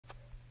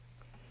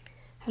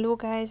Hello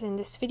guys, in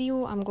this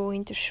video I'm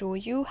going to show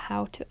you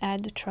how to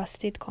add a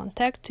trusted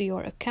contact to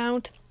your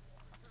account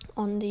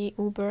on the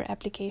Uber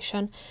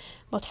application.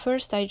 But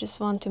first I just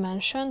want to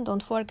mention,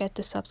 don't forget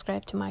to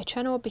subscribe to my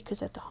channel,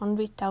 because at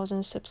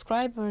 100,000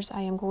 subscribers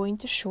I am going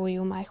to show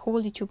you my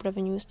whole YouTube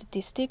revenue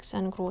statistics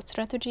and growth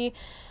strategy,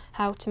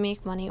 how to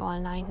make money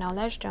online. Now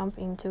let's jump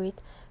into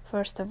it.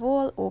 First of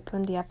all,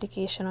 open the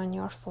application on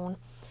your phone.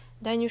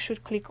 Then you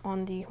should click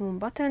on the home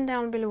button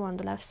down below on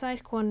the left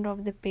side corner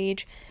of the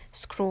page,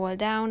 scroll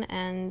down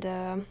and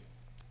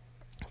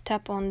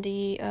tap on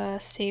the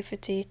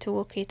safety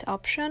toolkit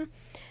option.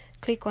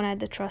 Click on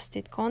add a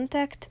trusted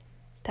contact,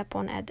 tap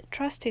on add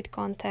trusted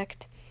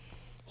contact.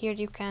 Here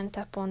you can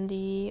tap on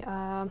the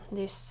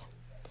this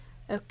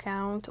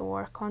account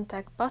or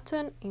contact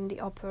button in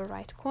the upper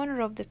right corner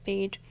of the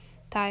page,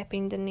 type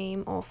in the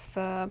name of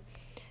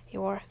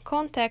your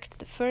contact,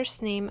 the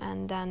first name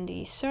and then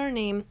the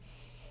surname.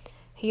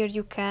 Here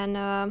you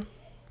can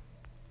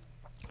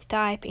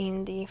type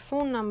in the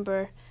phone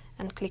number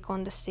and click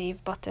on the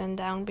save button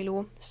down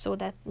below, so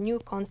that new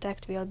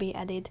contact will be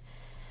added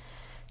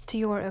to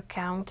your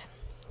account.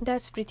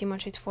 That's pretty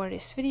much it for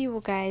this video,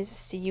 guys.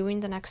 See you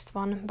in the next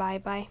one. Bye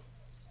bye.